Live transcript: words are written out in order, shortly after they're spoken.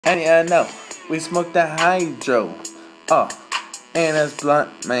And no, we smoke that hydro. Oh, and it's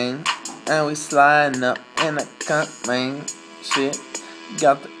blunt, man. And we sliding up in the cunt, man. Shit.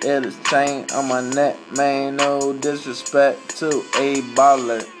 Got the illest chain on my neck, man. No disrespect to a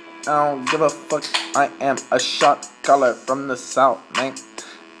baller. I don't give a fuck. I am a shot caller from the south, man.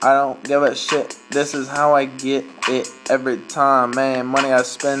 I don't give a shit. This is how I get it every time, man. Money I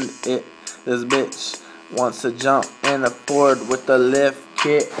spend it. This bitch wants to jump in the Ford with the lift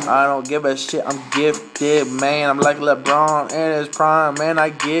kit. I don't give a shit. I'm gifted, man. I'm like LeBron in his prime, man. I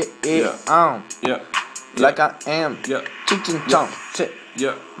get it. Like I am. Cheech and chong. Shit.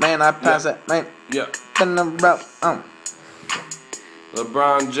 Man, I pass it, man. In the route.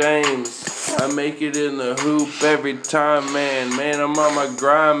 LeBron James, I make it in the hoop every time, man. Man, I'm on my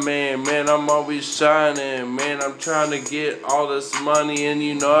grind, man. Man, I'm always shining. Man, I'm trying to get all this money, and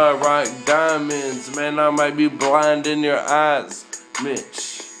you know I rock diamonds. Man, I might be blind in your eyes,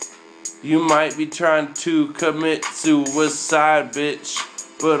 Mitch. You might be trying to commit suicide, bitch.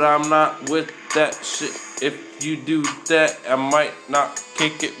 But I'm not with that shit. If you do that, I might not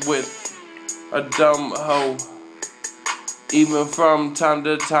kick it with a dumb hoe. Even from time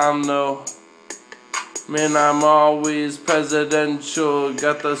to time, though. Man, I'm always presidential.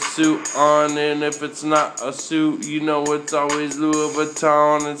 Got the suit on, and if it's not a suit, you know it's always Louis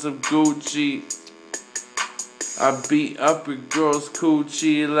Vuitton and some Gucci. I beat up a girl's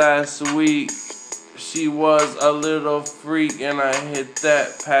coochie last week. She was a little freak, and I hit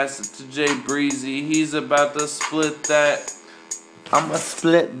that. Pass it to Jay Breezy. He's about to split that. I'ma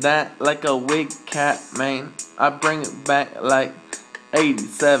split that like a wig cap, man. I bring it back like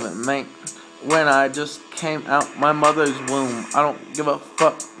 87, man. When I just came out my mother's womb. I don't give a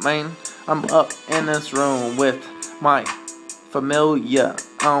fuck, man. I'm up in this room with my familiar.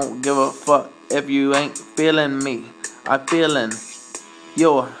 I don't give a fuck if you ain't feeling me. I feelin'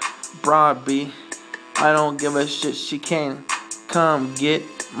 your broad B. I don't give a shit. She can't come get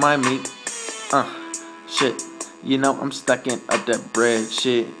my meat. Shit. You know I'm stacking up that bread,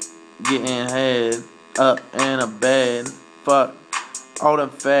 shit. Getting head up in a bed. Fuck all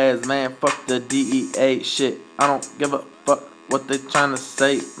them fads, man. Fuck the DEA shit. I don't give a fuck what they trying to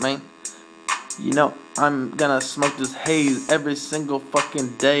say, man. You know I'm gonna smoke this haze every single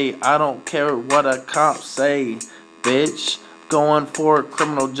fucking day. I don't care what a cop say, bitch. Going for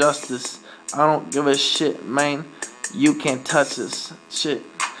criminal justice. I don't give a shit, man. You can't touch this shit.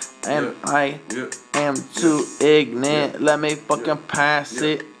 And I am too ignorant. Let me fucking pass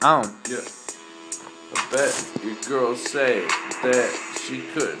it on. I bet your girl say that she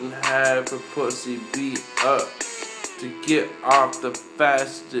couldn't have her pussy beat up to get off the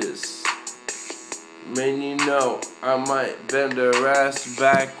fastest. Man, you know I might bend her ass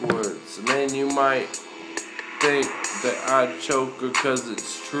backwards. Man, you might think that I choke her, cause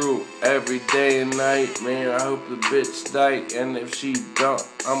it's true every day and night. Man, I hope the bitch die, and if she don't,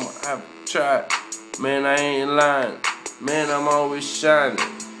 I'ma have to try. Man, I ain't lying. Man, I'm always shining.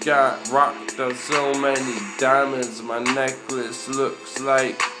 Got rocked on so many diamonds. My necklace looks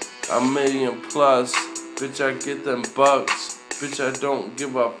like $1 million plus. Bitch, I get them bucks. Bitch, I don't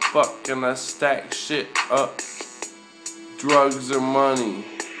give a fuck, and I stack shit up. Drugs or money.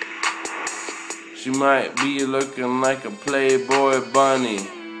 She might be looking like a Playboy bunny.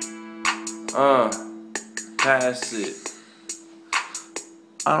 Pass it.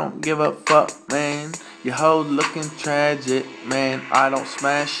 I don't give a fuck, man. Your hoe looking tragic, man. I don't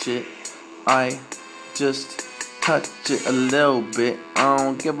smash it. I just touch it a little bit. I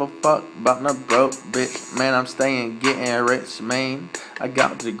don't give a fuck about no broke bitch, man. I'm staying getting rich, man. I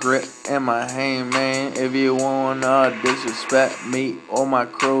got the grip in my hand, man. If you wanna disrespect me or my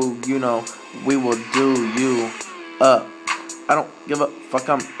crew, you know we will do you up. I don't give a fuck.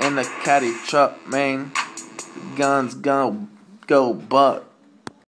 I'm in the caddy truck, man. Guns gonna go buck.